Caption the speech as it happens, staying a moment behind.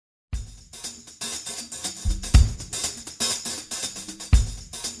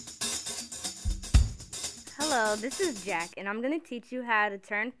Hello, this is Jack, and I'm going to teach you how to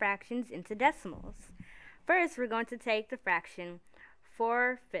turn fractions into decimals. First, we're going to take the fraction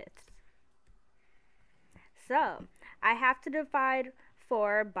 4/5. So, I have to divide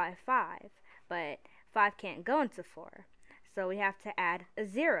 4 by 5, but 5 can't go into 4, so we have to add a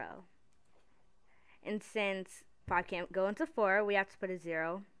 0. And since 5 can't go into 4, we have to put a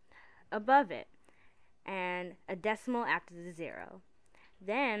 0 above it, and a decimal after the 0.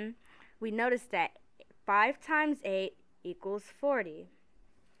 Then, we notice that 5 times 8 equals 40.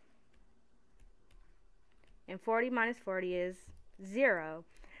 And 40 minus 40 is 0.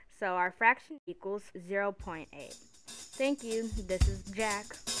 So our fraction equals 0.8. Thank you. This is Jack.